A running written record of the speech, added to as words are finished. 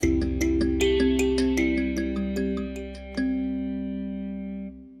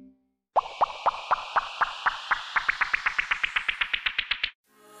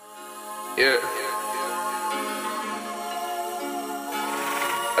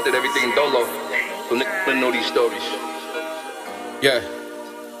I did everything dolo, so niggas don't know these stories. Yeah,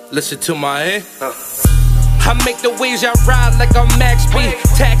 listen to my head. I make the waves, I ride like I'm Max B.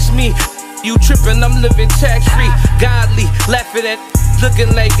 Tax me, you trippin', I'm living tax free. Godly, laughing at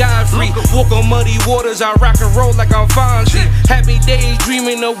looking like Godfrey. Walk on muddy waters, I rock and roll like I'm Fonzie. Happy days,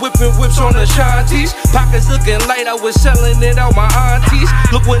 dreaming of whipping whips on the shanties. Pockets looking light, I was selling it out my aunties.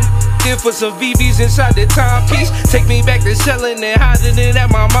 Look what did for some VVs inside the timepiece. Take me back to selling it, hiding it at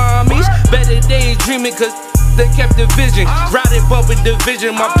my mommy's. Better days, dreaming cause they kept the vision. Riding bumping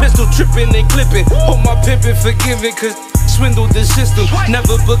division, my pistol tripping and clipping. Hope my pimpin' forgiving cause swindled the system.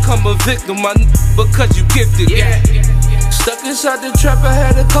 Never become a victim, because you gifted. Yeah. Stuck inside the trap, I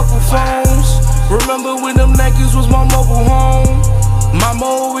had a couple phones. Remember when them Nikes was my mobile home. Mama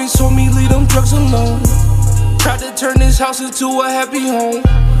always told me leave them drugs alone. Tried to turn this house into a happy home.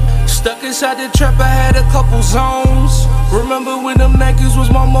 Stuck inside the trap, I had a couple zones. Remember when them Nikes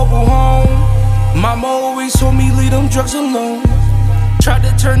was my mobile home. Mama always told me leave them drugs alone. Tried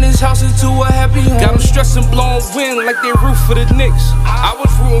to turn this house into a happy home. Got them stressing, blowing wind like they root for the Knicks. I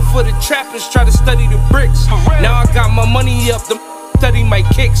was rooting for the trappers, try to study the bricks. Now I got my money up, them study my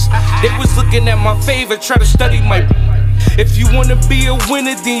kicks. They was looking at my favor, try to study my. If you wanna be a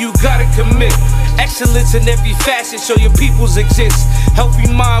winner, then you gotta commit. Excellence in every facet, show your peoples exist.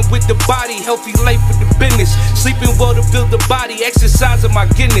 Healthy mind with the body, healthy life with the business. Sleeping well to build the body, exercising my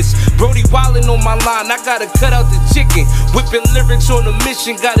Guinness. Brody wildin' on my line, I gotta cut out the chicken. Whipping lyrics on a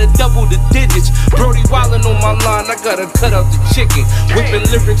mission, gotta double the digits. Brody wildin' on my line, I gotta cut out the chicken. Whipping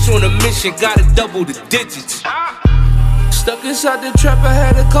lyrics on a mission, gotta double the digits. Stuck inside the trap, I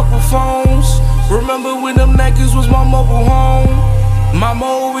had a couple phones. Remember when them Nikes was my mobile home. Mama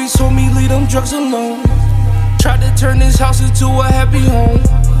always told me leave them drugs alone. Tried to turn this house into a happy home.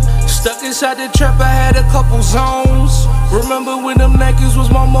 Stuck inside the trap, I had a couple zones. Remember when them Nikes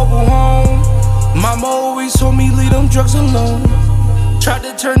was my mobile home. Mama always told me leave them drugs alone. Tried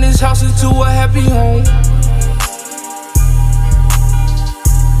to turn this house into a happy home.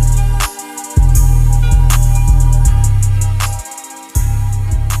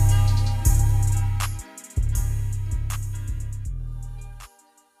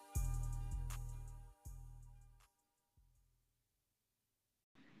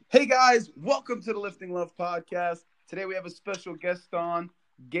 Hey guys, welcome to the Lifting Love Podcast. Today we have a special guest on,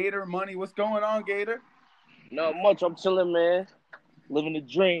 Gatormoney. What's going on, Gator? Not much. I'm chilling, man. Living the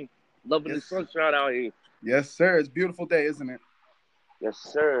dream. Loving the sunshine out here. Yes, sir. It's a beautiful day, isn't it? Yes,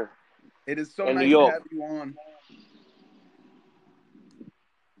 sir. It is so In nice New York. to have you on.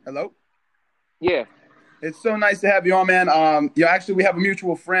 Hello? Yeah. It's so nice to have you on, man. Actually, we have a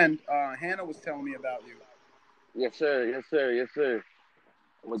mutual friend. Hannah was telling me about you. Yes, sir. Yes, sir. Yes, sir.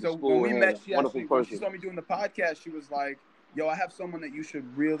 So when we met, when she saw me doing the podcast, she was like, yo, I have someone that you should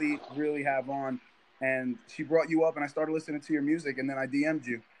really, really have on. And she brought you up, and I started listening to your music, and then I DM'd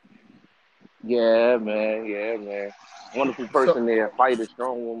you. Yeah, man. Yeah, man. Wonderful person there. Fighter,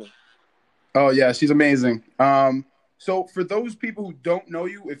 strong woman. Oh, yeah, she's amazing. So for those people who don't know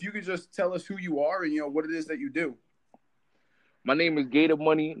you, if you could just tell us who you are and, what it is that you do. My name is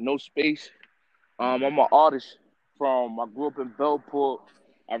Gatormoney, no space. I'm an artist I grew up in Bellport.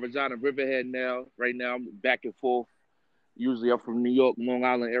 I reside in Riverhead now. Right now, I'm back and forth. Usually, I'm from New York, Long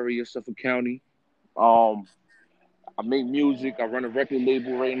Island area, Suffolk County. I make music. I run a record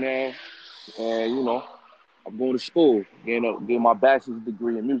label right now, and I'm going to school, getting my bachelor's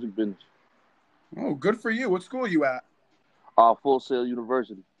degree in music business. Oh, good for you. What school are you at? Full Sail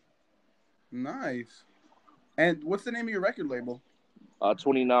University. Nice. And what's the name of your record label?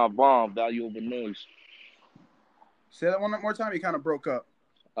 29 Bomb, Value Over Noise. Say that one more time. You kind of broke up.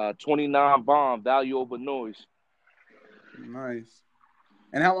 29 Bomb, Value Over Noise. Nice.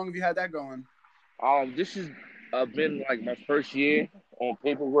 And how long have you had that going? This has been like my first year on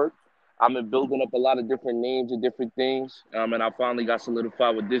paperwork. I've been building up a lot of different names and different things. And I finally got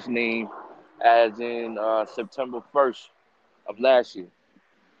solidified with this name as in September 1st of last year.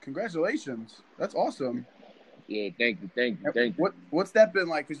 Congratulations. That's awesome. Yeah, thank you. What's that been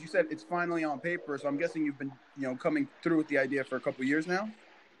like? Because you said it's finally on paper, so I'm guessing you've been, coming through with the idea for a couple years now?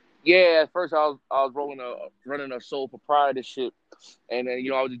 Yeah, at first I was running a sole proprietorship, and then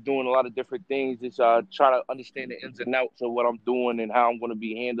I was just doing a lot of different things, just trying to understand the ins and outs of what I'm doing and how I'm going to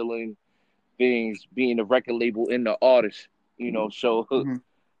be handling things, being the record label and the artist. So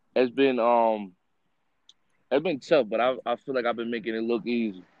it's been tough, but I feel like I've been making it look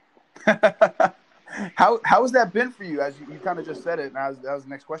easy. How has that been for you? As you kind of just said it, and that was the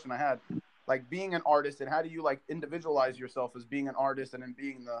next question I had. Like being an artist, and how do you individualize yourself as being an artist and then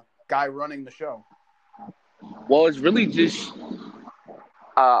being the guy running the show? Well, it's really just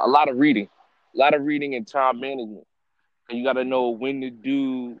A lot of reading and time management. And you got to know when to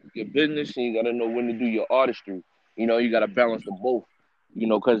do your business, and you got to know when to do your artistry. You got to balance the both.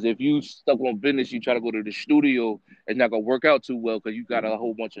 Because if you stuck on business, you try to go to the studio, it's not gonna work out too well because you got a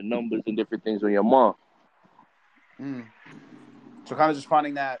whole bunch of numbers and different things on your mind. So kind of just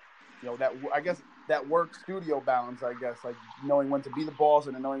finding that, that I guess that work studio balance. I guess like knowing when to be the boss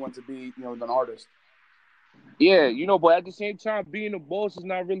and then knowing when to be, an artist. Yeah, but at the same time, being a boss is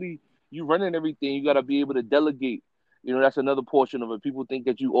not really you running everything. You got to be able to delegate. That's another portion of it. People think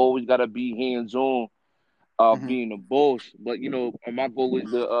that you always got to be hands on, being a boss. But my goal is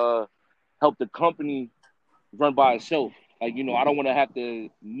to help the company run by itself. Like I don't want to have to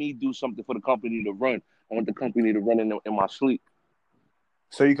me do something for the company to run. I want the company to run in my sleep.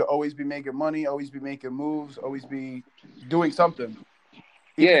 So you could always be making money, always be making moves, always be doing something,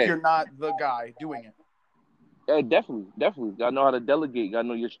 even Yeah. if you're not the guy doing it. Yeah, definitely. You gotta know how to delegate. You gotta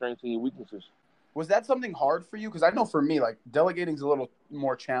know your strengths and your weaknesses. Was that something hard for you? Because I know for me, like delegating is a little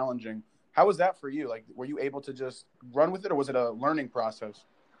more challenging. How was that for you? Like, were you able to just run with it, or was it a learning process?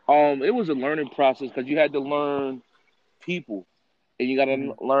 It was a learning process because you had to learn people, and you got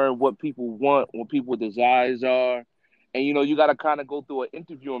to learn what people want, what people's desires are, and you got to kind of go through an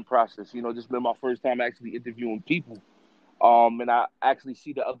interviewing process. This been my first time actually interviewing people, and I actually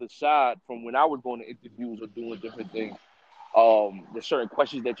see the other side from when I was going to interviews or doing different things. There's certain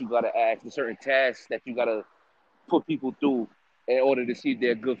questions that you got to ask, there's certain tasks that you got to put people through in order to see if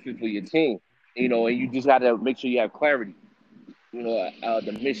they're a good fit for your team. And you just got to make sure you have clarity.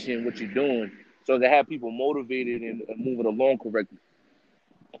 The mission, what you're doing, so to have people motivated and moving along correctly.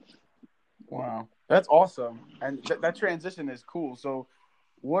 Wow, that's awesome, and that transition is cool. So,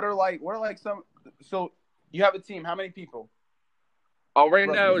 what are like some? So, you have a team. How many people? Right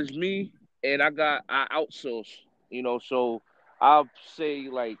now it's me, and I outsource. So I'll say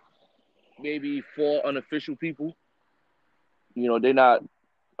like maybe 4 unofficial people. They're not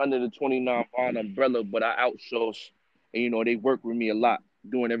under the 29 bond umbrella, but I outsource, and they work with me a lot,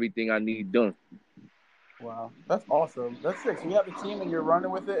 doing everything I need done. Wow, that's awesome. That's sick. So you have a team and you're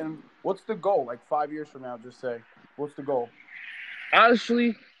running with it. And what's the goal? Like 5 years from now, just say, what's the goal?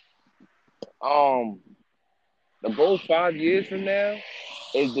 Honestly, the goal 5 years from now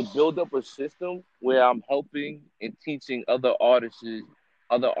is to build up a system where I'm helping and teaching other artists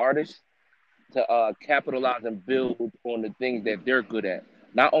to capitalize and build on the things that they're good at.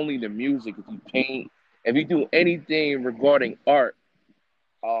 Not only the music, if you paint, if you do anything regarding art,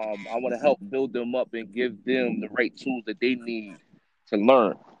 I want to help build them up and give them the right tools that they need to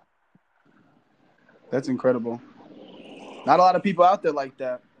learn. That's incredible. Not a lot of people out there like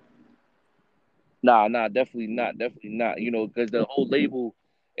that. Nah, definitely not, because the whole label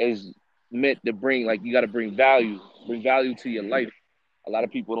is meant to bring, like, you got to bring value to your life. A lot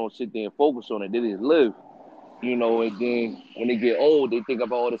of people don't sit there and focus on it; they just live, And then when they get old, they think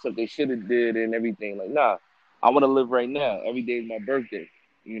about all the stuff they should have did and everything. Like, nah, I want to live right now. Every day is my birthday,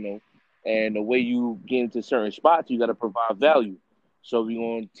 And the way you get into certain spots, you got to provide value. So we're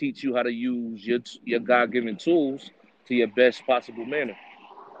gonna teach you how to use your God-given tools to your best possible manner.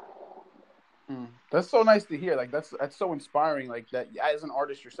 That's so nice to hear. Like that's so inspiring. Like that as an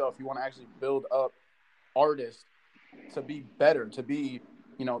artist yourself, you want to actually build up artists to be better, to be,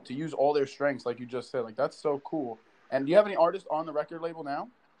 to use all their strengths, like you just said. Like that's so cool. And do you have any artists on the record label now?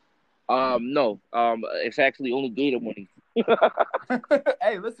 No. It's actually only Gatormoney.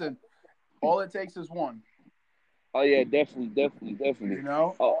 Hey, listen, all it takes is one. Oh yeah, definitely.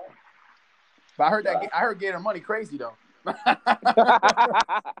 Oh. But I heard Gatormoney crazy though.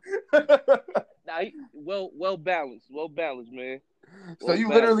 Nah, well balanced, man. So you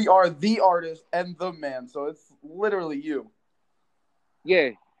literally are the artist and the man. So it's literally you.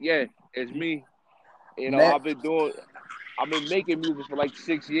 Yeah, it's me. I've been making music for like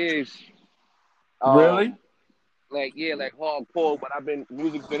 6 years. Really? Like hardcore. But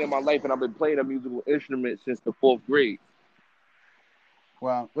music's been in my life, and I've been playing a musical instrument since the 4th grade.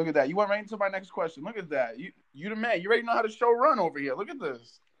 Wow, look at that. You went right into my next question. Look at that. You the man. You already know how to show run over here. Look at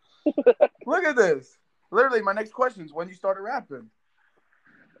this. Look at this. Literally, my next question is when you started rapping.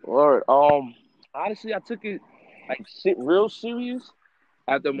 Lord, honestly, I took it like real serious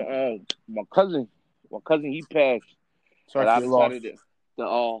after my cousin he passed. Sorry, and I decided to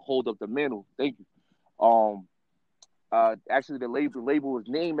hold up the mantle. Thank you. Actually, the label was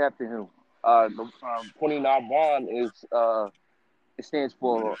named after him. The 29 Bond is it stands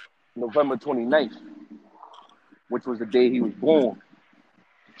for November 29th, which was the day he was born.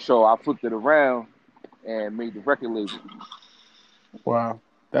 So I flipped it around and made the record label. Wow,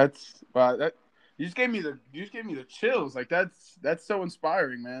 that You just gave me the chills. Like that's so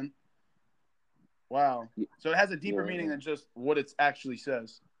inspiring, man. Wow. So it has a deeper meaning than just what it actually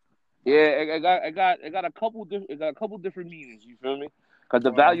says. Yeah, it got a couple different meanings. You feel me? Because the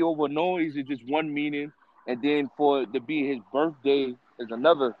Wow. value over noise is just one meaning, and then for it to be his birthday is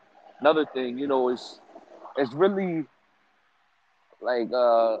another thing. You know, it's really like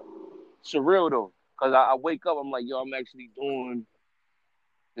surreal though. Because I wake up, I'm like, yo, I'm actually doing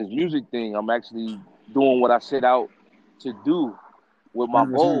this music thing. I'm actually doing what I set out to do with my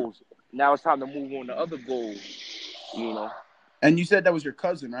 100%. goals. Now it's time to move on to other goals. You know. And you said that was your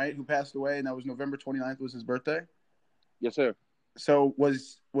cousin, right, who passed away, and that was November 29th was his birthday? Yes, sir. So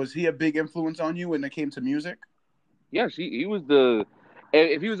was he a big influence on you when it came to music? Yes, he was the.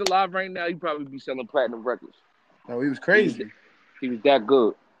 If he was alive right now, he'd probably be selling platinum records. Oh, he was crazy. He was that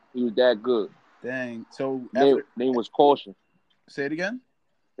good. He was that good. Dang. So Name was Caution. Say it again?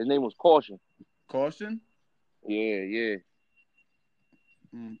 His name was Caution. Caution? Yeah.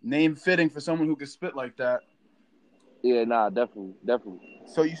 Name fitting for someone who could spit like that. Yeah, nah, definitely.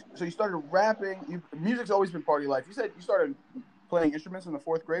 So you started rapping. Music's always been part of your life. You said you started playing instruments in the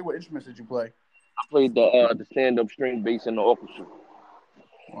 4th grade. What instruments did you play? I played the stand-up string bass in the orchestra.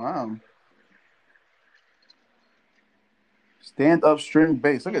 Wow. Stand-up string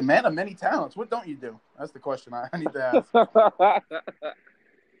bass. Look at man of many talents. What don't you do? That's the question I need to ask.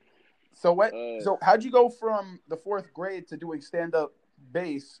 So how'd you go from the 4th grade to doing stand-up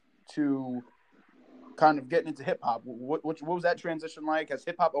bass to kind of getting into hip hop? What was that transition like? Has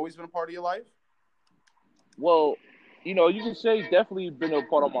hip hop always been a part of your life? Well, you know, you can say it's definitely been a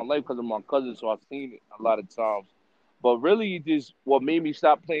part of my life because of my cousin, so I've seen it a lot of times. But really, just what made me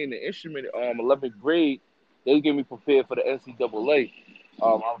stop playing the instrument, 11th grade, they get me prepared for the NCAA. I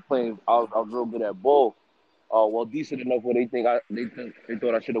was real good at ball. Well, decent enough where they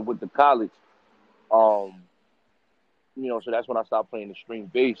thought I should have went to college. You know, so that's when I stopped playing the string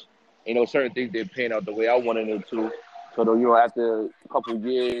bass. You know, certain things didn't pan out the way I wanted them to. So, you know, after a couple of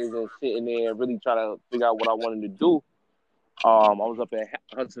years and sitting there and really trying to figure out what I wanted to do, I was up at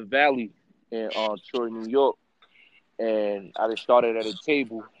Hudson Valley in Troy, New York, and I just started at a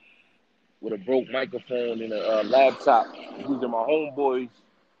table with a broke microphone and a laptop, using my homeboys.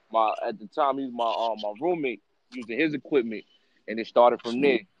 At the time, he was my roommate, using his equipment, and it started from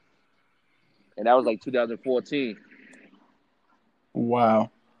there. And that was like 2014. Wow.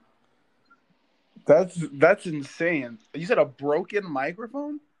 That's insane. You said a broken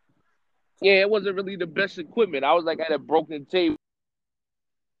microphone? Yeah, it wasn't really the best equipment. I was like at a broken table.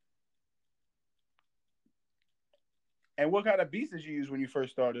 And what kind of beats did you use when you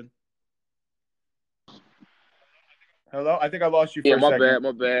first started? Hello? I think I lost you for a second.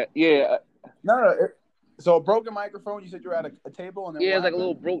 My bad. Yeah. No. So a broken microphone, you said you were at a table and then yeah, it's like a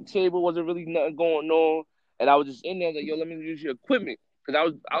little broke table, wasn't really nothing going on. And I was just in there like, yo, let me use your equipment. Because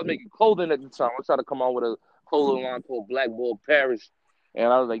I was making clothing at the time. I was trying to come out with a clothing line called Black Ball Paris. And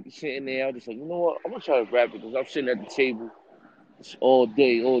I was like sitting there, I was just like, you know what, I'm gonna try to rap it because I'm sitting at the table all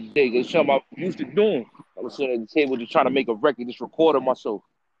day. It's something I'm used to doing. I was sitting at the table just trying to make a record, just recording myself.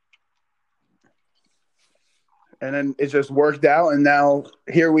 And then it just worked out, and now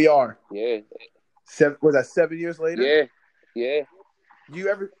here we are. Yeah. Was that 7 years later? Yeah.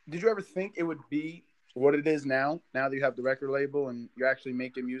 Did you ever think it would be what it is now? Now that you have the record label and you're actually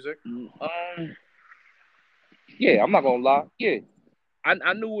making music? Yeah, I'm not gonna lie. Yeah,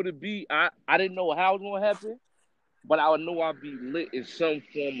 I knew what it'd be. I didn't know how it was gonna happen, but I knew I'd be lit in some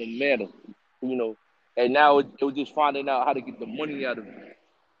form or manner, you know. And now it was just finding out how to get the money out of it.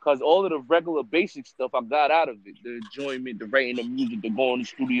 Cause all of the regular basic stuff I got out of it, the enjoyment, the writing the music, the going to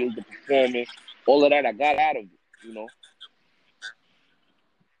studios, the performing, all of that I got out of it, you know.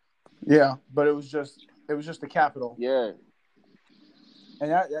 Yeah, but it was just the capital. Yeah.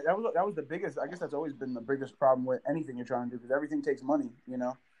 And that was the biggest. I guess that's always been the biggest problem with anything you're trying to do because everything takes money, you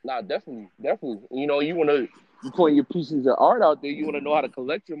know. Nah, definitely. You know, you putting your pieces of art out there. You want to know how to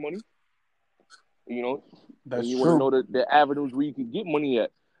collect your money. You know, that's you true. want to know the avenues where you can get money at.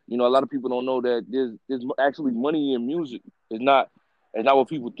 You know, a lot of people don't know that there's actually money in music. It's not what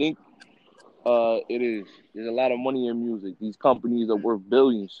people think. It is. There's a lot of money in music. These companies are worth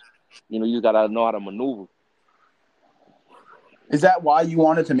billions. You know, you just gotta know how to maneuver. Is that why you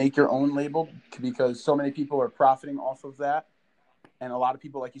wanted to make your own label? Because so many people are profiting off of that, and a lot of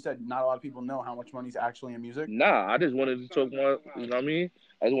people, like you said, not a lot of people know how much money is actually in music. Nah, I just wanted to talk more. You know what I mean?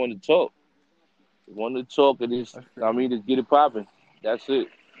 I just wanted to talk. And just, just get it popping. That's it.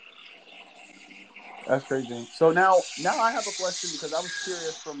 That's crazy. So now I have a question because I was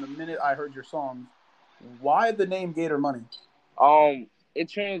curious from the minute I heard your songs. Why the name Gatormoney? It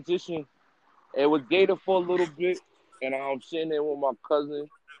transitioned It was Gator for a little bit, and I'm sitting there with my cousin.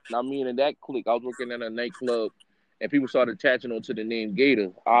 And I mean, in that clique, I was working at a nightclub, and people started attaching onto the name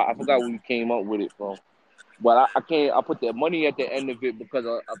Gator. I forgot where we came up with it from, but I can't. I put that money at the end of it because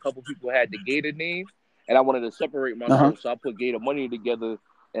a couple people had the Gator name, and I wanted to separate Uh-huh. myself, so I put Gator money together,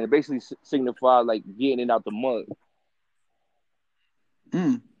 and it basically signified like getting it out the mud.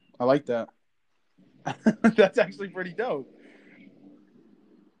 I like that. That's actually pretty dope.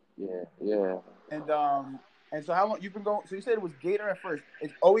 Yeah, yeah. And and so how long you've been going? So you said it was Gator at first.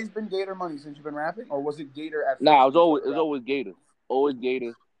 It's always been Gator Money since you've been rapping, or was it Gator at Nah, first when you started it was rapping? always Gator, always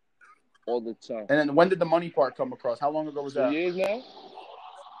Gator, all the time. And then when did the money part come across? How long ago was Two that? years now.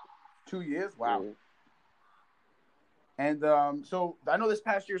 2 years. Wow. Yeah. And so I know this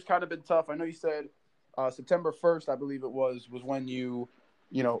past year's kind of been tough. I know you said September 1st, I believe it was when you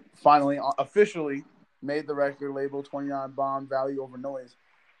know, finally officially made the record label 29 Bond Value Over Noise.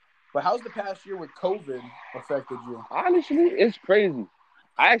 But how's the past year with COVID affected you? Honestly, it's crazy.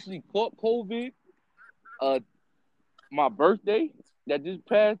 I actually caught COVID uh my birthday that just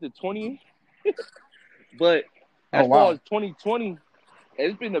passed the 20th. But Oh as far wow. as 2020,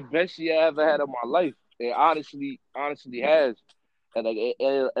 it's been the best year I ever had of my life. It honestly has. And like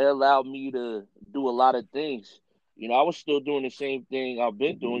it allowed me to do a lot of things. You know, I was still doing the same thing I've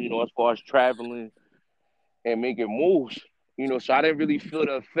been doing, you know, as far as traveling and making moves. You know, so I didn't really feel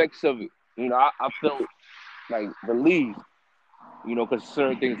the effects of it. You know, I felt like relieved, you know, because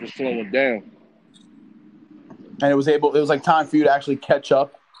certain things were slowing down. And it was like time for you to actually catch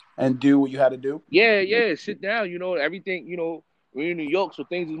up and do what you had to do. Yeah, yeah, sit down, you know, everything, you know, we're in New York, so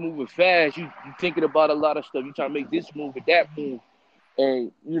things is moving fast. You thinking about a lot of stuff. You trying to make this move and that move.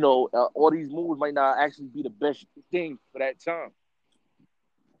 And, you know, all these moves might not actually be the best thing for that time.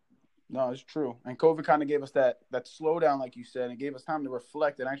 No, it's true. And COVID kind of gave us that slowdown, like you said, and gave us time to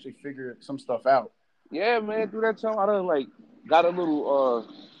reflect and actually figure some stuff out. Yeah, man, through that time, I done, like, got a little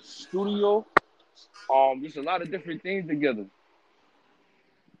studio. Just a lot of different things together.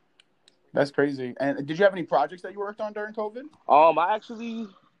 That's crazy. And did you have any projects that you worked on during COVID? I actually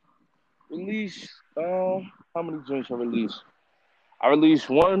released, how many joints I released? I released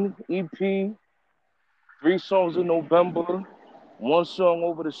one EP, three songs in November, one song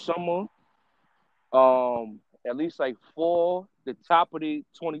over the summer, at least like four the top of the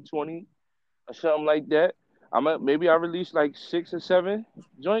 2020 or something like that. Maybe I released like 6 or 7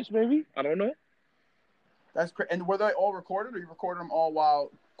 joints, maybe. I don't know. That's crazy. And were they all recorded, or you recorded them all while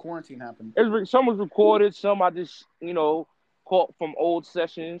quarantine happened? Some was recorded, some I just caught from old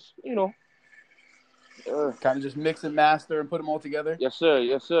sessions. Kind of just mix and master and put them all together. Yes sir,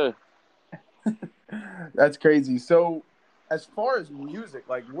 yes sir. That's crazy. So, as far as music,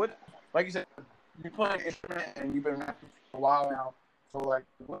 like you said, you play an instrument and you've been rapping for a while now. So, like,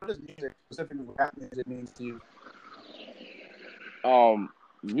 what does music, specifically rap music, mean to you?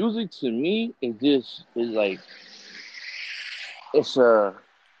 Music to me is like it's a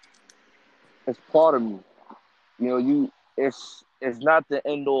it's part of me. You know, it's not the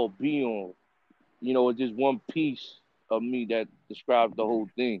end all be all. You know, it's just one piece of me that describes the whole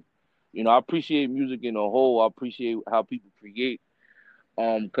thing. You know, I appreciate music in a whole. I appreciate how people create,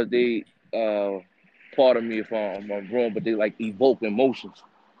 because they part of me if I'm wrong, but they like evoke emotions.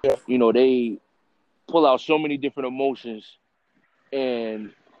 Yeah. You know, they pull out so many different emotions,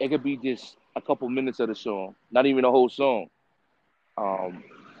 and it could be just a couple minutes of the song, not even a whole song. Um,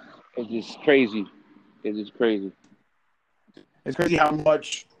 it's just crazy. It's just crazy. It's crazy how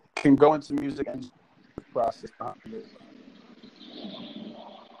much can go into music and process behind it.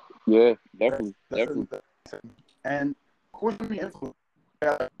 Yeah, That's, definitely, that's, definitely. that's, and who's your influence?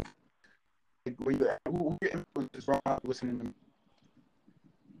 Like, who your influences growing up listening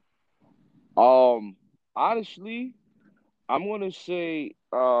to? Honestly, I'm gonna say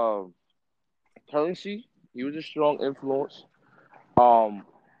Currency. He was a strong influence. Um,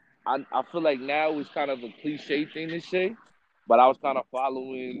 I feel like now it's kind of a cliche thing to say, but I was kind of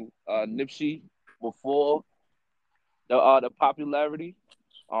following Nipsey before the popularity.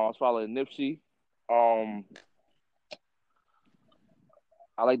 I was following Nipsey. Um,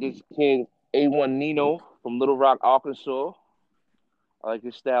 I like this kid A1 Nino from Little Rock, Arkansas. I like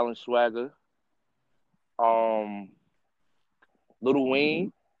his style and swagger. Um, Little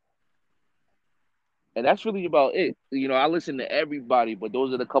Wayne, and that's really about it. You know, I listen to everybody, but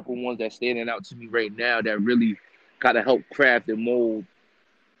those are the couple ones that standing out to me right now that really kind of help craft and mold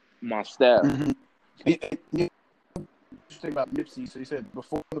my style. Mm-hmm. You think about Nipsey. So you said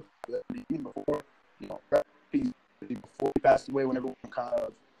before you know before he passed away, when everyone kind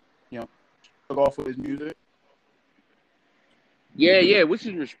of took off with his music. Yeah, which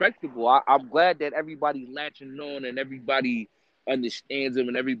is respectable. I'm glad that everybody latching on and everybody understands him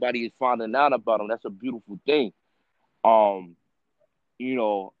and everybody is finding out about him. That's a beautiful thing. Um,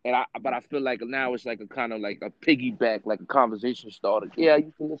 but I feel like now it's like a kind of like a piggyback, like a conversation starter. Yeah,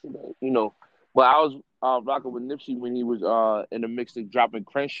 you can listen to it. But I was rocking with Nipsey when he was in the mix of dropping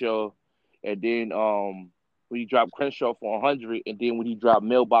Crenshaw, and then when he dropped Crenshaw for 100, and then when he dropped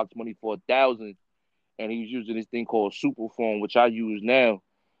Mailbox Money for 1,000, and he was using this thing called Superphone, which I use now.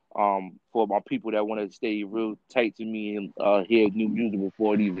 For my people that want to stay real tight to me and hear new music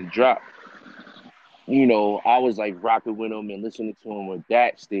before it even drops. I was like rocking with him and listening to him at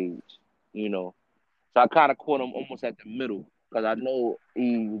that stage, you know. So I kind of caught him almost at the middle because I know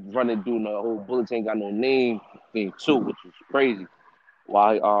he was running doing the whole Bullets Ain't Got No Name thing too, which was crazy.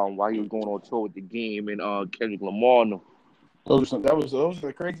 While he was going on tour with the Game and Kendrick Lamar and them. Those are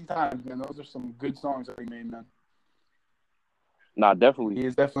the crazy times, man. Those are some good songs that he made, man. Nah, definitely. He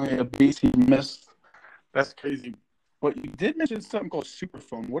is definitely a beast. He missed. That's crazy. But you did mention something called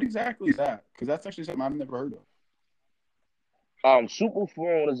Superphone. What exactly is that? Because that's actually something I've never heard of.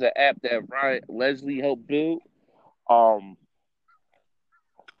 Superphone is an app that Ryan Leslie helped build. Um,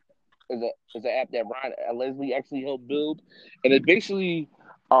 is an app that Ryan Leslie actually helped build, and it basically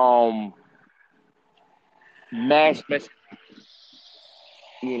mass message.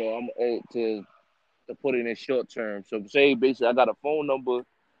 I'm to put it in short term. So say basically I got a phone number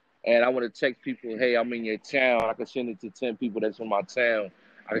and I want to text people, hey, I'm in your town. I can send it to 10 people that's in my town.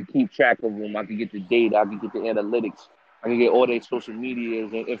 I can keep track of them. I can get the data. I can get the analytics. I can get all their social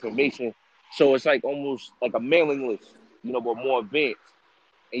medias and information. So it's like almost like a mailing list, but more advanced.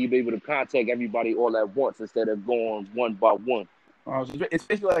 And you'll be able to contact everybody all at once instead of going one by one. So it's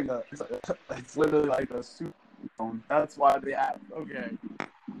basically it's literally like a super phone. That's why they app. Okay,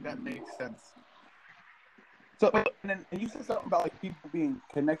 that makes sense. So, and you said something about like people being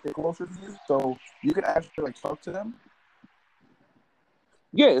connected closer to you, so you can actually like talk to them.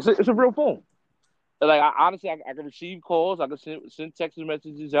 Yeah, it's a real phone. Like honestly, I can receive calls. I can send text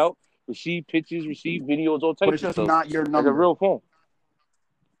messages out, receive pictures, receive videos, all types But it's of just stuff. not your number. It's a real phone.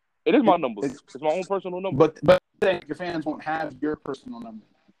 It is my number. It's my own personal number. But your fans won't have your personal number.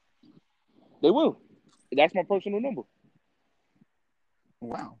 They will. That's my personal number.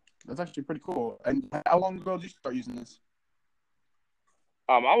 Wow, that's actually pretty cool. And how long ago did you start using this?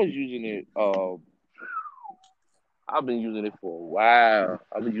 I was using it. I've been using it for a while.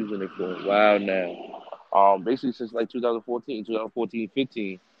 I've been using it for a while now. Basically since like 2014,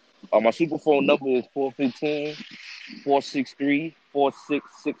 15. My superphone number is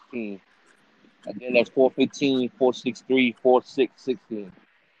 415-463-4616. Again, that's 415-463-4616.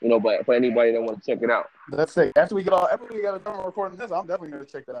 But for anybody that want to check it out. That's it. After we get done recording this, I'm definitely going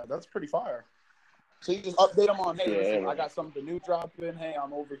to check that out. That's pretty fire. So you just update them on, hey, listen, I got something new dropping. Hey,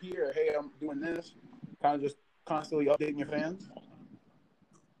 I'm over here. Hey, I'm doing this. Kind of just constantly updating your fans.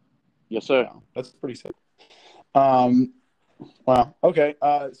 Yes, sir. Wow, that's pretty sick. Wow. Okay.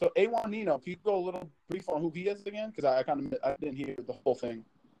 So A1 Nino, can you go a little brief on who he is again? Because I didn't hear the whole thing.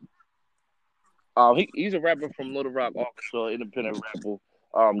 He's a rapper from Little Rock, Arkansas, independent rapper.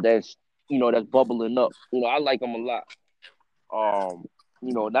 That's bubbling up. I like him a lot. I'm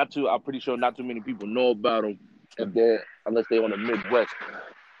pretty sure not too many people know about him unless they're on the Midwest.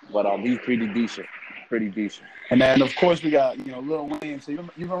 But he's pretty decent. And then of course we got Lil Wayne. So you've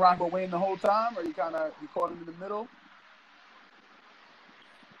been rocking with Wayne the whole time, or you caught him in the middle?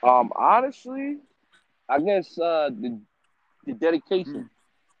 Honestly, I guess the dedication.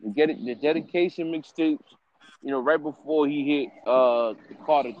 The dedication mixtapes, right before he hit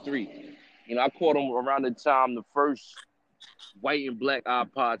Carter 3. I caught him around the time the first white and black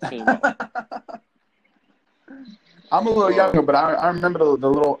iPod came out. I'm a little younger, but I remember the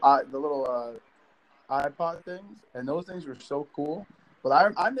little iPod things, and those things were so cool.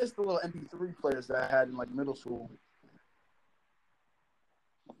 But I missed the little MP3 players that I had in like middle school.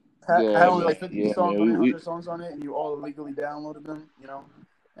 I had only like 50 songs on it, 100 songs on it, and you all illegally downloaded them,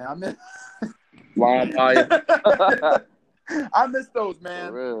 And I miss I miss those,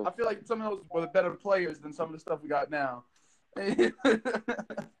 man. I feel like some of those were the better players than some of the stuff we got now. Yeah,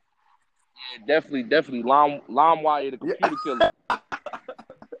 definitely. LimeWire, the computer killer.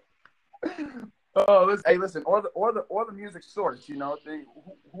 Oh, listen. Or the music source,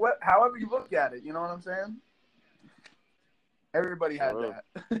 however you look at it, you know what I'm saying? Everybody had that.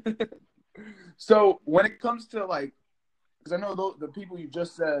 So when it comes to like, because I know the people you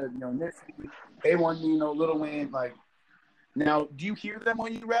just said, Nipsey, A1 Nino, Lil Wayne, like, now do you hear them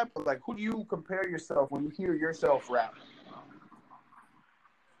when you rap? Or like, who do you compare yourself when you hear yourself rap?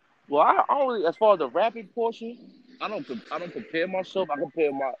 Well, I only, as far as the rapping portion, I don't compare myself. I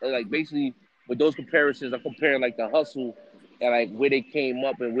compare my like basically with those comparisons. I'm comparing like the hustle and like where they came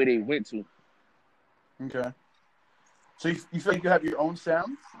up and where they went to. Okay. So you feel like you have your own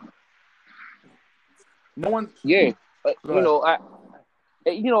sound? No one. Yeah, Go you ahead. know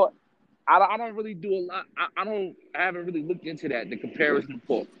you know I don't really do a lot. I haven't really looked into that the comparison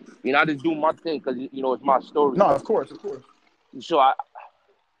part. You know, I just do my thing because you know it's my story. No, of course, of course. So I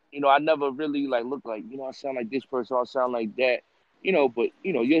never really like look like I sound like this person, I sound like that. But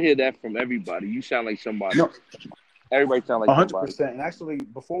you'll hear that from everybody. You sound like somebody. No, Everybody sound like somebody. 100%. And actually,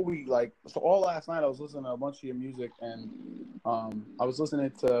 before we so all last night I was listening to a bunch of your music, and I was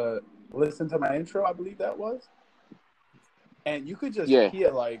listen to my intro, I believe that was, and you could just Yeah. hear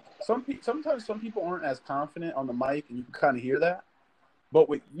like sometimes some people aren't as confident on the mic, and you can kind of hear that. But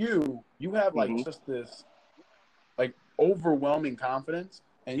with you have like Hmm. just this like overwhelming confidence,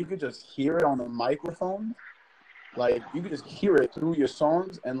 and you could just hear it on the microphone. Like you could just hear it through your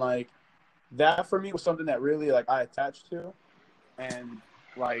songs, and like that for me was something that really like I attached to, and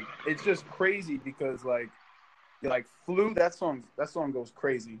like it's just crazy because like Flu, that song goes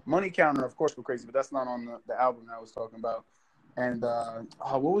crazy. Money Counter, of course, go crazy, but that's not on the album that I was talking about. And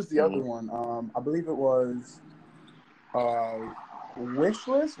what was the Hmm. other one? I believe it was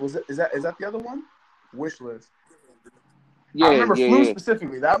Wishlist. Is that the other one? Wishlist. I Yeah, remember yeah, Flu yeah.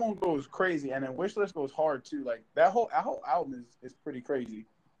 specifically. That one goes crazy, and then Wishlist goes hard too. Like that whole album is pretty crazy.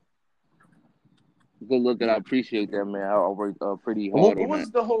 Good looking. I appreciate that, man. I worked pretty What hard what on that. was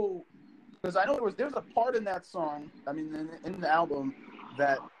the whole? Because I know there's a part in that song. I mean, in the album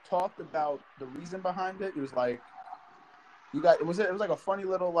that talked about the reason behind it. It was like it was like a funny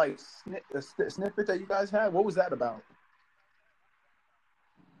little like snippet that you guys had. What was that about?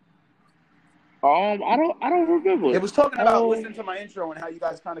 I don't remember. It was talking about listening to my intro and how you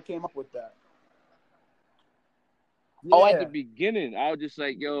guys kind of came up with that. Oh, at the Yeah, beginning, I was just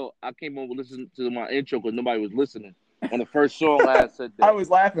like, yo, I came over listening to my intro because nobody was listening. On the first song, I had said I that. was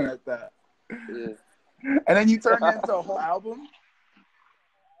laughing at that. Yeah. And then you turned it into a whole album.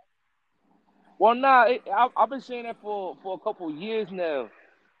 Well, nah, I've been saying that for a couple of years now,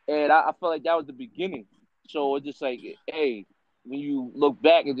 and I felt like that was the beginning. So it's just like, hey, when you look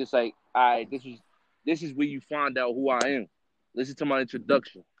back, it's just like, all right, this is where you find out who I am. Listen to my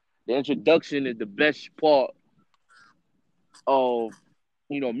introduction. The introduction is the best part of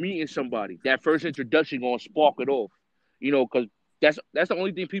meeting somebody. That first introduction gonna spark it off. Because that's the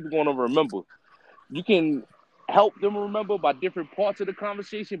only thing people gonna remember. You can help them remember by different parts of the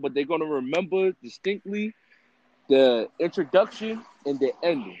conversation, but they're gonna remember distinctly the introduction and the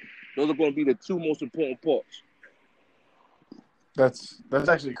ending. Those are going to be the two most important parts. That's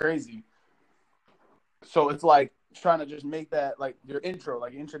actually crazy. So it's like trying to just make that like your intro,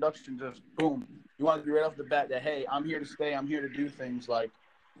 like introduction, just boom. You want to be right off the bat that hey, I'm here to stay. I'm here to do things. Like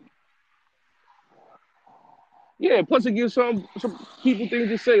Yeah, plus it gives some people things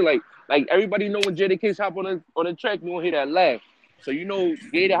to say. Like everybody know when JDK's hop on the track, you gonna hear that laugh. So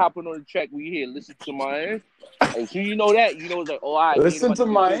Gator hopping on the track, we hear listen to my end. And so you know it's like, oh, all right, Gator listen about to to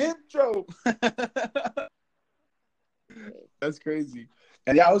get my busy. intro. That's crazy.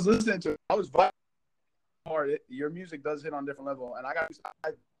 And yeah, I was listening to it. I was vibing hard. Your music does hit on a different level, and I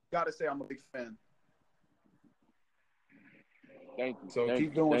gotta say I'm a big fan. Thank you, So thank keep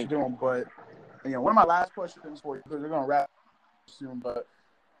you, doing what you're thank you. doing. But one of my last questions for you, because we're gonna wrap soon, but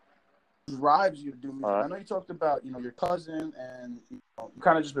drives you to do music? Uh, I know you talked about your cousin, and you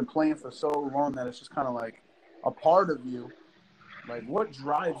kind of just been playing for so long that it's just kind of like a part of you. Like, what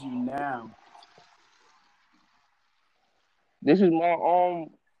drives you now? this is my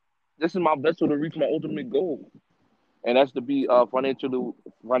this is my vessel to reach my ultimate goal, and that's to be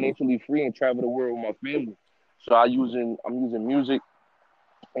financially free and travel the world with my family. So I'm using music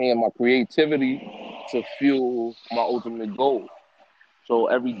and my creativity to fuel my ultimate goal. So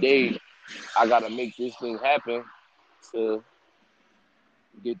every day I gotta make this thing happen to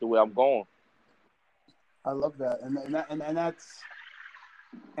get the way I'm going. I love that, and that's.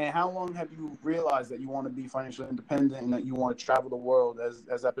 And how long have you realized that you want to be financially independent and that you want to travel the world?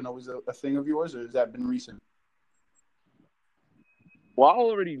 Has that been always a thing of yours, or has that been recent? Well, I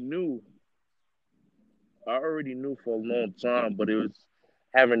already knew for a long time, but it was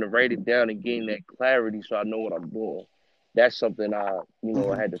having to write it down and gain that clarity so I know what I'm doing. That's something I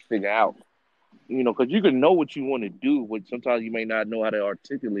Mm-hmm. had to figure out. Because you can know what you want to do, but sometimes you may not know how to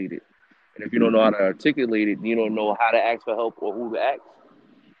articulate it. And if you don't know how to articulate it, you don't know how to ask for help or who to ask.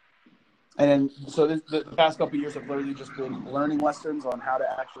 And then, so the past couple of years have literally just been learning lessons on how to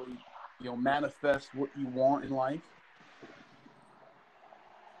actually, manifest what you want in life.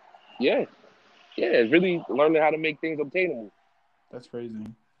 Yeah, Yeah, it's really learning how to make things obtainable. That's crazy.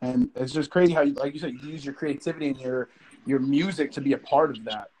 And it's just crazy how, like you said, you use your creativity and your music to be a part of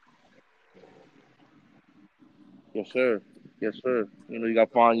that. Yes, sir. Yes, sir. You know, you gotta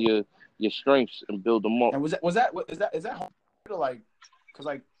find your strengths and build them up. And is that hard to like? Because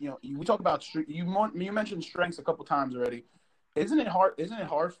like we talk about you mentioned strengths a couple times already. Isn't it hard? Isn't it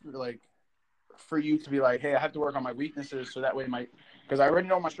hard for you to be like, hey, I have to work on my weaknesses so that way because I already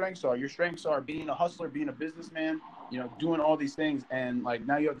know what my strengths are. Your strengths are being a hustler, being a businessman, doing all these things, and like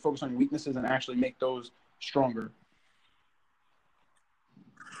now you have to focus on your weaknesses and actually make those stronger.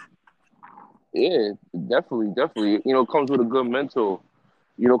 Yeah, definitely, definitely. You know, it comes with a good mentor.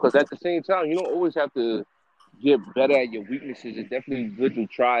 You know, because at the same time, you don't always have to get better at your weaknesses. It's definitely good to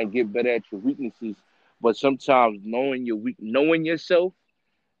try and get better at your weaknesses. But sometimes knowing yourself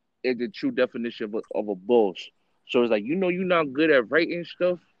is the true definition of a boss. So it's like you're not good at writing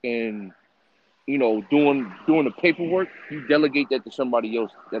stuff and doing the paperwork. You delegate that to somebody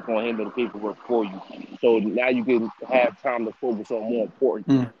else that's gonna handle the paperwork for you. So now you can have time to focus on more important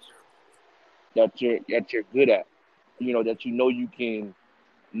things that you're good at. You know that you can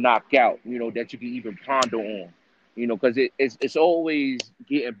knock out. You know that you can even ponder on. You know because it's always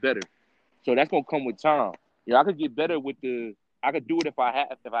getting better. So that's gonna come with time. I could get better I could do it if I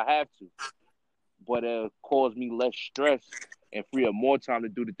have to, but it'll cause me less stress and free up more time to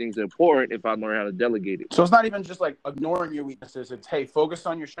do the things that are important if I learn how to delegate it. So it's not even just like ignoring your weaknesses. It's, hey, focus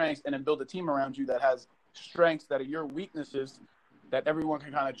on your strengths and then build a team around you that has strengths that are your weaknesses that everyone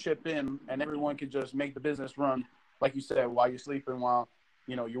can kind of chip in and everyone can just make the business run, like you said, while you're sleeping, while,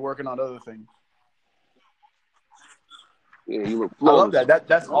 you're working on other things. Yeah, you look I love that.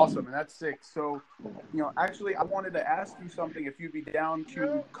 That's awesome and that's sick. So, actually, I wanted to ask you something if you'd be down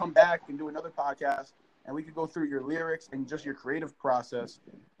to come back and do another podcast and we could go through your lyrics and just your creative process,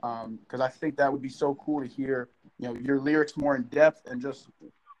 because I think that would be so cool to hear, your lyrics more in depth and just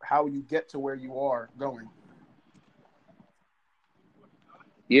how you get to where you are going.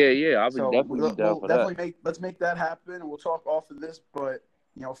 Yeah, I would definitely be down for that. Let's make that happen, and we'll talk off of this. But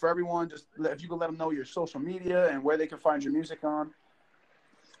for everyone, just if you could let them know your social media and where they can find your music on.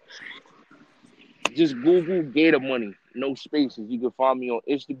 Just Google Gatormoney, no spaces. You can find me on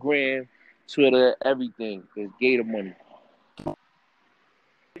Instagram, Twitter, everything. It's Gatormoney.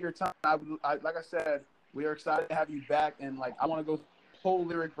 Your time, like I said, we are excited to have you back, and I want to go whole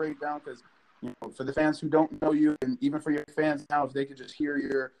lyric breakdown because for the fans who don't know you, and even for your fans now, if they could just hear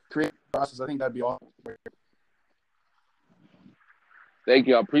your creative process, I think that'd be awesome. Thank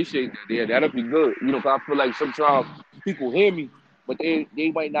you, I appreciate that. Yeah, that'll be good. 'Cause I feel like sometimes people hear me, but they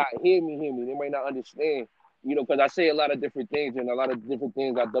might not hear me. They might not understand. Because I say a lot of different things, and a lot of different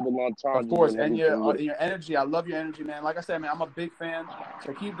things I double entendre. Of course, and your energy. I love your energy, man. Like I said, man, I'm a big fan.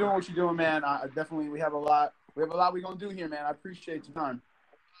 So keep doing what you're doing, man. We have a lot we're gonna do here, man. I appreciate your time.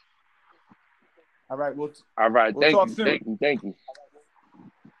 All right, we'll talk soon. Thank you.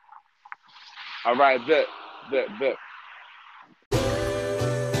 All right, bet.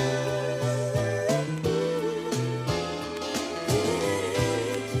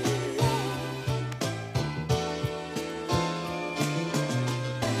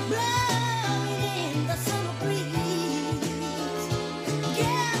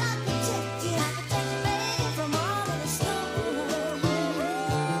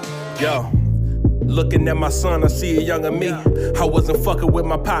 Yo, looking at my son, I see a younger me. I wasn't fucking with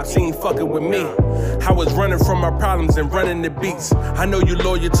my pops, he ain't fucking with me. I was running from my problems and running the beats. I know you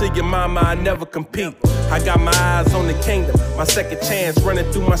loyal to your mama, I never compete. I got my eyes on the kingdom, my second chance. Running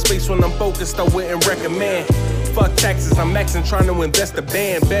through my space when I'm focused, I wouldn't recommend. Fuck taxes, I'm maxing, trying to invest a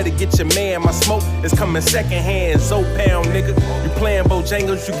band. Better get your man, my smoke is coming secondhand. So pound, nigga. You playing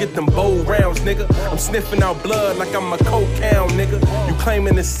Bojangles, you get them bow rounds, nigga. I'm sniffing out blood like I'm a coke hound, nigga. You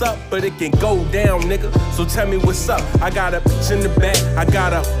claiming it's up, but it can go down, nigga. So tell me what's up. I got a bitch in the back, I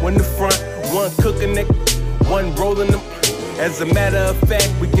got a one in the front, one cooking, nigga, one rolling them. As a matter of fact,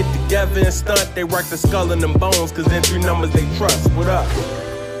 we get together and stunt. They rock the skull and them bones, cause entry numbers they trust. What up?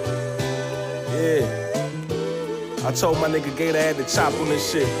 Yeah. I told my nigga Gator I had to chop on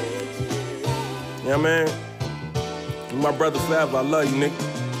this shit. You know what I mean? You my brother forever, I love you, nigga.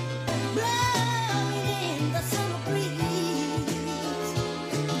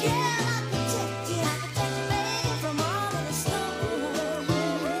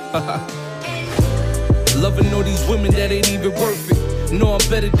 Loving all these women that ain't even worth it. Know I'm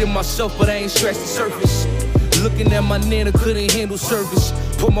better than myself, but I ain't scratched the surface. Looking at my nana, couldn't handle service.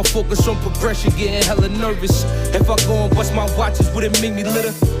 Put my focus on progression, getting hella nervous. If I go and bust my watches, would it make me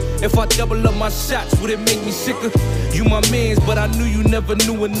litter? If I double up my shots, would it make me sicker? You my mans, but I knew you never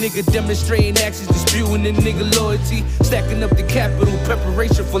knew a nigga. Demonstrating actions, disputing the nigga loyalty. Stacking up the capital,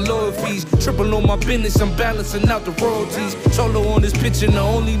 preparation for lower fees. Triple on my business, I'm balancing out the royalties. Solo on this pitch and the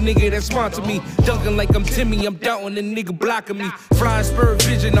only nigga that sponsored me. Dunking like I'm Timmy, I'm doubting the nigga blocking me. Flying spur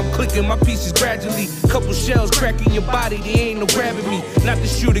vision, I'm clicking my pieces gradually. Couple shells cracking your body, they ain't no grabbing me. Not the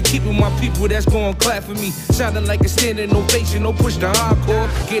shooter, keeping my people that's gon' clap for me. Sounding like a standing ovation, no push the encore.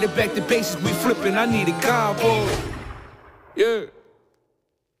 Get it back to basics, we flipping, I need a convoy. Yeah.